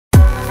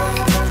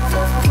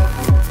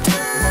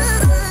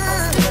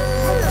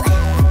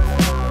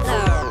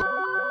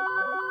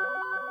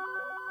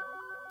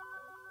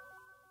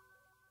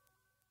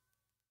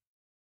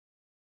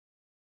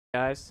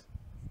Guys,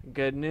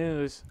 good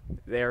news.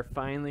 They're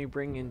finally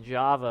bringing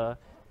Java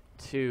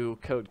to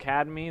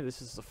Codecademy.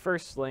 This is the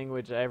first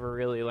language I ever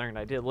really learned.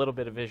 I did a little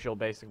bit of Visual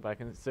Basic, but I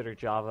consider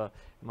Java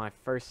my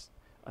first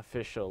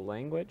official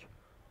language.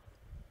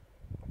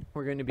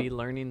 We're going to be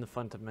learning the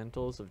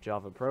fundamentals of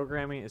Java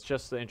programming. It's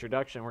just the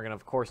introduction. We're going to,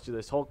 of course, do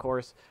this whole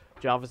course.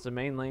 Java's the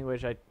main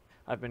language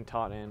I've been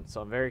taught in,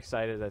 so I'm very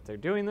excited that they're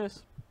doing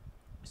this.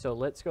 So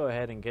let's go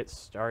ahead and get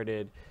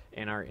started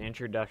in our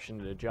introduction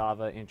to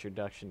Java.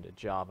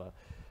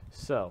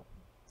 So,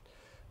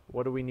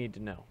 what do we need to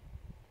know?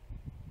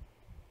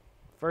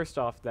 First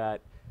off,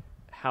 that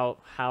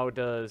how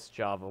does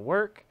Java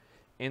work?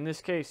 In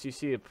this case, you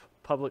see a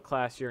public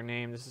class, your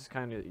name. This is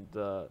kind of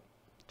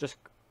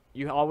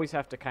you always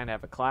have to kind of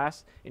have a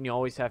class, and you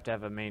always have to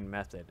have a main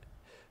method.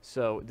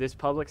 So this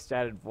public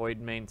static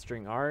void main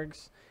string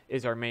args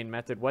is our main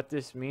method. What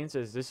this means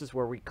is this is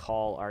where we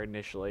call our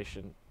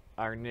initialization.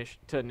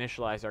 To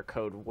initialize our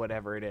code,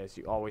 whatever it is,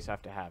 you always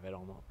have to have it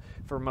almost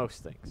for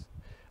most things.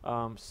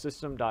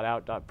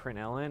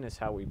 System.out.println is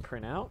how we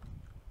print out.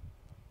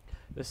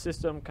 The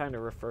system kind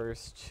of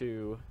refers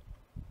to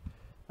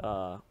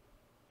the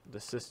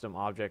system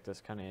object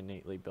that's kind of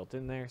innately built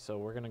in there. So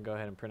we're going to go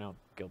ahead and print out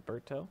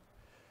Gilberto.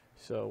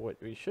 So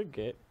what we should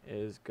get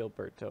is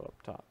Gilberto up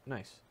top.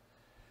 Nice.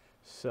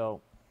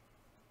 So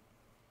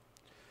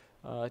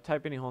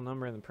type any whole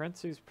number in the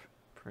parentheses.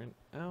 Print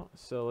out.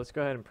 So let's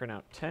go ahead and print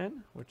out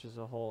 10, which is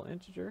a whole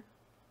integer.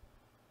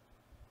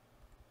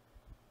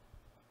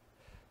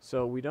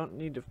 So we don't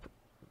need to,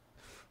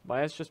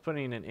 by us just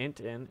putting an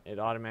int in, it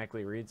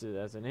automatically reads it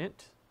as an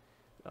int.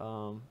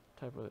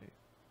 Type of.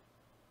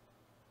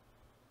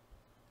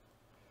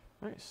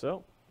 Alright,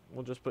 so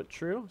we'll just put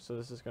true. So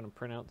this is going to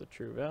print out the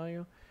true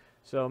value.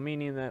 So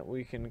meaning that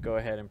we can go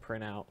ahead and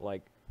print out,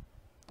 like,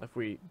 if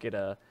we get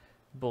a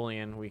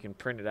boolean, we can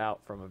print it out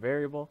from a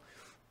variable.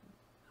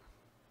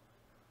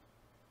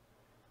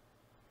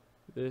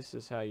 This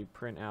is how you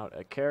print out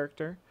a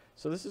character.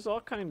 So this is all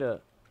kind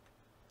of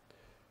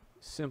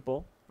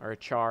simple, or a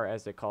char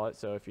as they call it.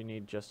 So if you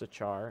need just a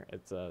char,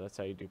 that's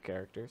how you do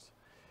characters.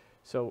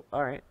 So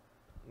alright,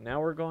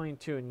 now we're going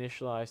to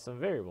initialize some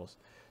variables.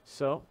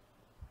 So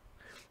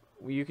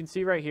you can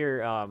see right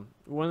here,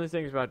 one of the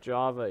things about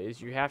Java is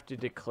you have to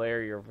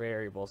declare your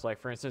variables. Like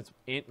for instance,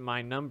 int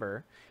my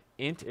number.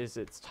 Int is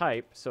its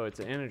type, so it's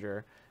an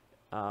integer.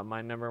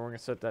 My number, we're going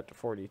to set that to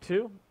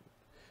 42.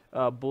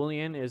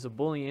 Boolean is a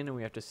boolean, and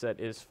we have to set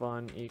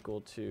isFun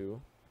equal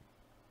to,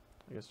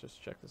 I guess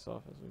just check this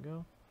off as we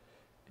go.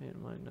 And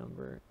my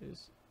number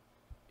is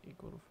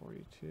equal to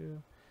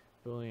 42.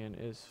 Boolean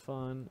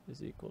isFun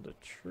is equal to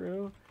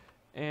true.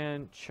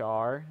 And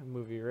char,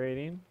 movie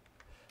rating,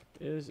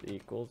 is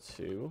equal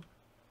to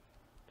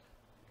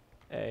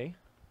A.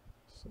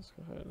 So let's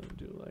go ahead and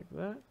do like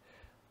that.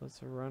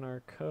 Let's run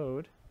our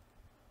code.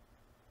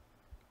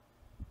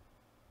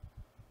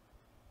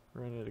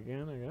 Run it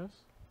again, I guess.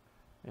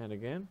 And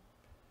again,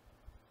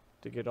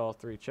 to get all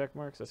three check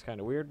marks. That's kind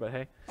of weird, but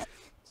hey.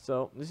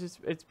 So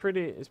it's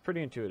pretty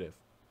intuitive,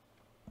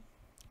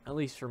 at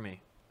least for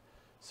me.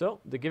 So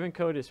the given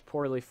code is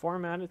poorly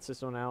formatted.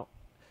 System out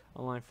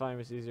on line 5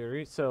 is easier to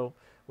read. So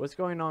what's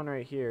going on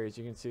right here is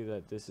you can see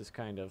that this is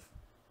kind of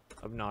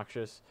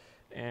obnoxious,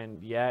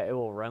 and yeah, it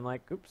will run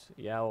like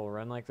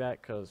that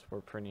because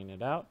we're printing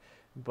it out.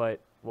 But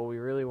what we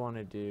really want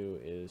to do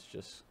is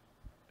just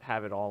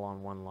have it all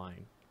on one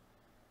line.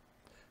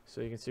 So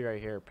you can see right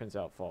here, it prints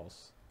out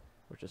false,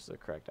 which is the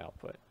correct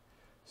output.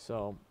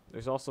 So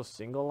there's also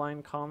single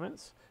line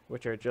comments,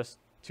 which are just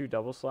 2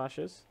 double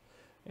slashes.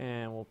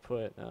 And we'll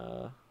put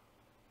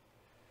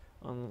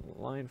on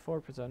line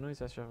 4, prints out noise.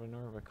 That should have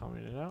ignore by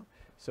commenting it out.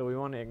 So we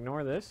want to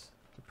ignore this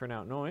to print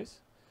out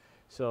noise.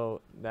 So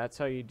that's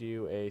how you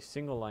do a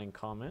single line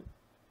comment.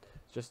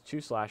 Just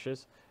 2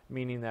 slashes,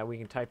 meaning that we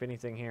can type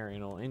anything here and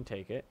it'll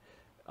intake it.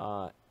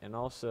 And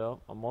also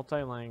a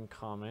multi-line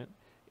comment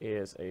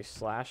is a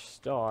slash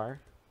star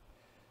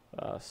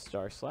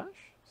slash,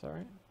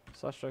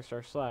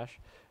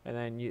 and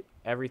then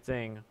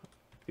everything,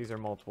 these are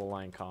multiple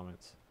line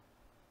comments.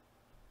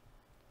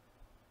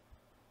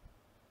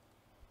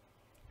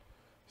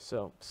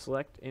 So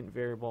select int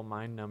variable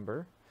my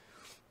number,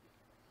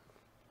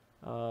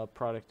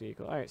 product to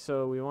equal. Alright,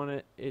 so we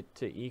want it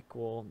to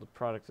equal the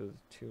product of the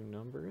 2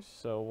 numbers.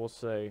 So we'll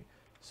say,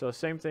 so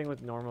same thing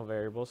with normal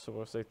variables. So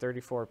we'll say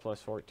 34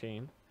 plus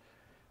 14.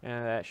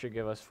 And that should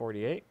give us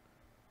 48.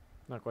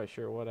 Not quite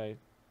sure what I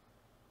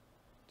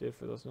did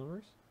for those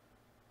numbers.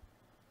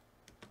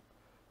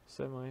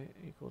 Semi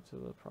equal to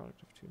the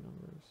product of 2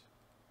 numbers.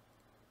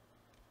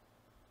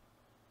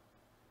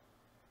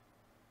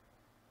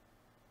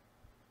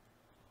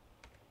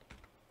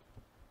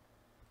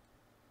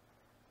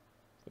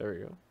 There we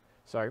go.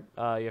 Sorry,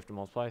 you have to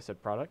multiply. I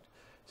said product.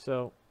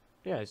 So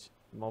yeah, it's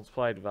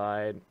multiply,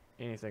 divide,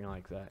 anything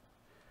like that.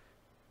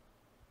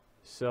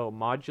 So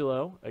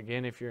modulo,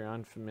 again, if you're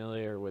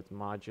unfamiliar with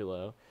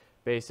modulo,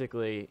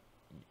 basically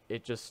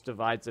it just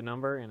divides a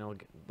number and it'll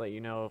let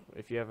you know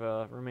if you have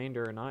a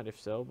remainder or not, if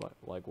so, but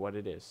like what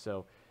it is.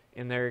 So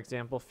in their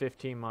example,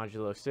 15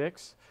 modulo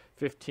 6.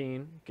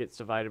 15 gets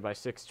divided by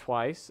 6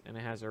 twice, and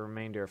it has a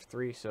remainder of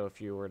 3, so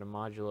if you were to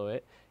modulo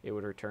it, it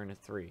would return a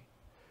 3.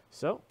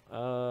 So,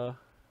 alright,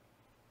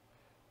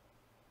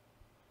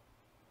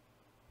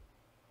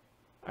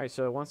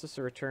 so it wants us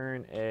to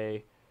return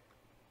a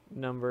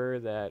number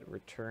that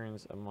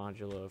returns a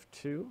modulo of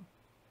 2.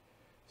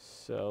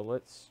 So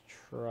let's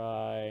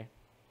try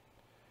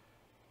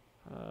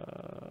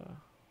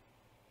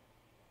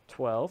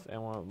 12,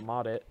 and we'll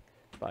mod it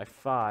by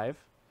 5,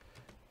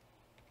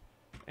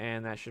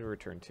 and that should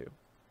return 2.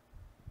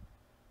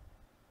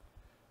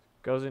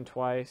 Goes in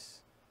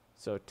twice,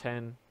 so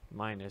 10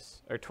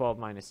 minus, or 12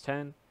 minus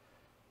 10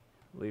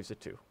 leaves a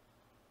 2.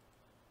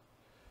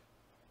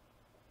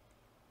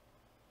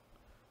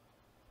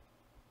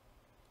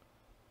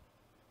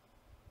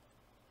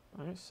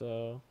 Alright,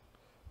 so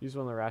use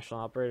one of the rational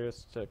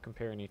operators to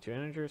compare any two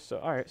integers. So,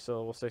 alright,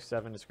 so we'll say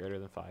 7 is greater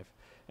than 5.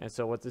 And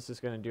so what this is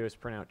going to do is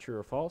print out true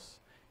or false.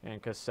 And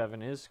because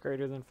 7 is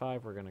greater than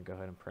 5, we're going to go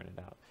ahead and print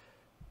it out.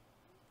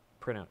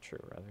 Print out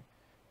true, rather.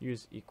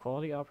 Use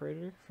equality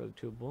operator for the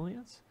two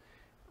booleans.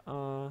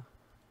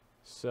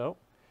 So,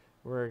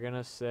 we're going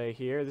to say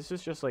here, this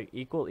is just like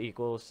equal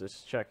equals.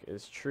 This check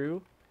is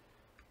true.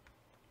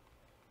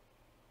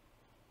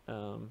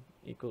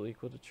 Equal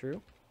to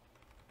true.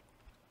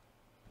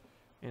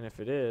 And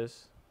if it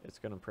is, it's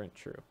going to print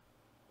true.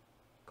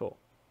 Cool.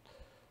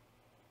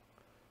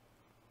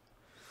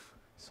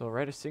 So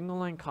write a single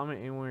line comment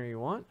anywhere you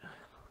want.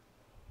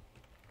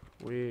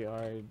 We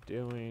are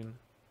doing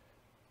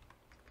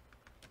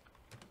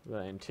the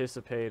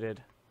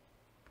anticipated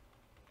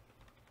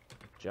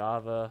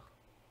Java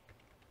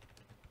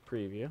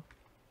preview. You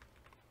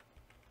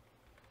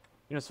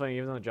know, it's funny,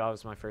 even though Java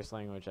is my first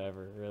language I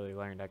ever really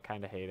learned, I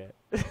kind of hate it.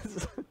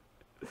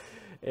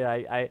 Yeah,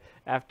 I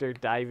after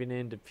diving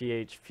into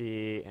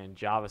PHP and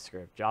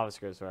JavaScript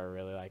is what I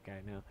really like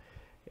right now.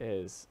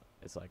 It's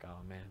like,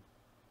 oh man,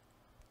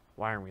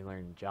 why aren't we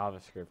learning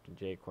JavaScript and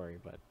jQuery?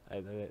 But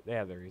they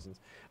have their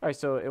reasons. All right,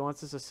 so it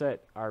wants us to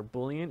set our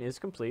Boolean is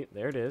complete.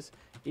 There it is,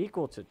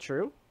 equal to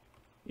true.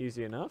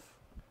 Easy enough.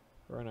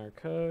 Run our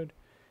code.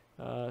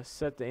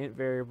 Set the int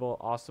variable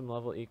awesome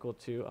level equal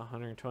to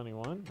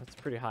 121. That's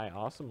pretty high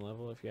awesome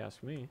level if you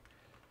ask me.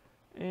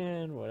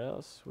 And what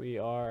else? We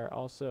are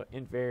also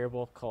int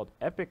variable called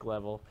epic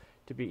level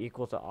to be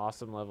equal to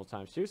awesome level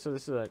times 2. So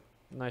this is a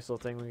nice little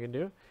thing we can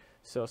do.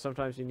 So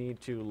sometimes you need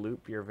to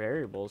loop your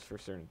variables for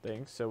certain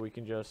things. So we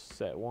can just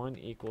set 1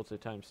 equal to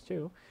times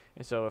 2.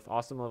 And so if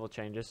awesome level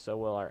changes, so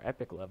will our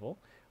epic level.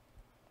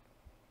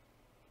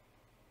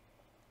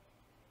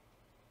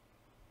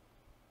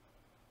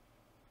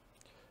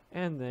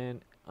 And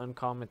then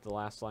uncomment the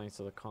last line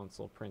so the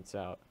console prints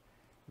out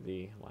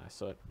the last.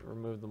 So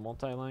remove the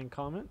multi-line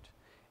comment.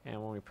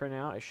 And when we print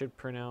out, it should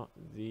print out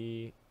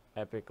the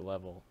epic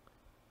level.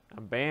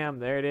 And bam,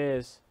 there it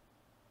is.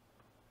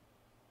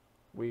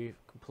 We've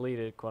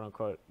completed, quote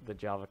unquote, the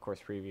Java course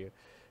preview.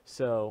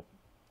 So,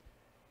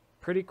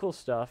 pretty cool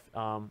stuff.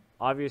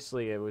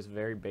 Obviously, it was a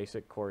very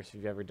basic course. If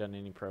you've ever done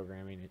any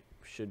programming, it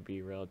should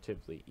be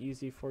relatively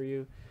easy for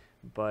you.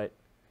 But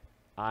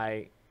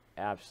I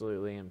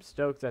absolutely am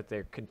stoked that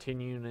they're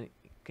continuing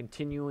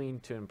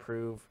to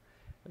improve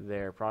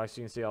their products.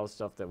 You can see all the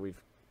stuff that we've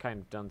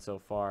kind of done so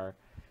far.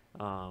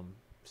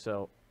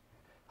 So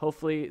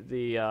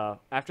hopefully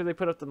after they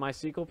put up the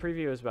MySQL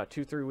preview, it was about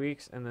 2-3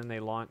 weeks, and then they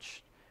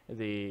launched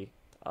the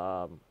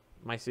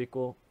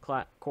MySQL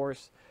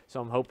course. So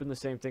I'm hoping the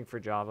same thing for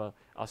Java.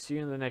 I'll see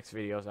you in the next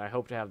videos. I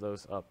hope to have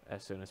those up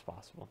as soon as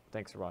possible.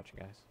 Thanks for watching,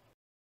 guys.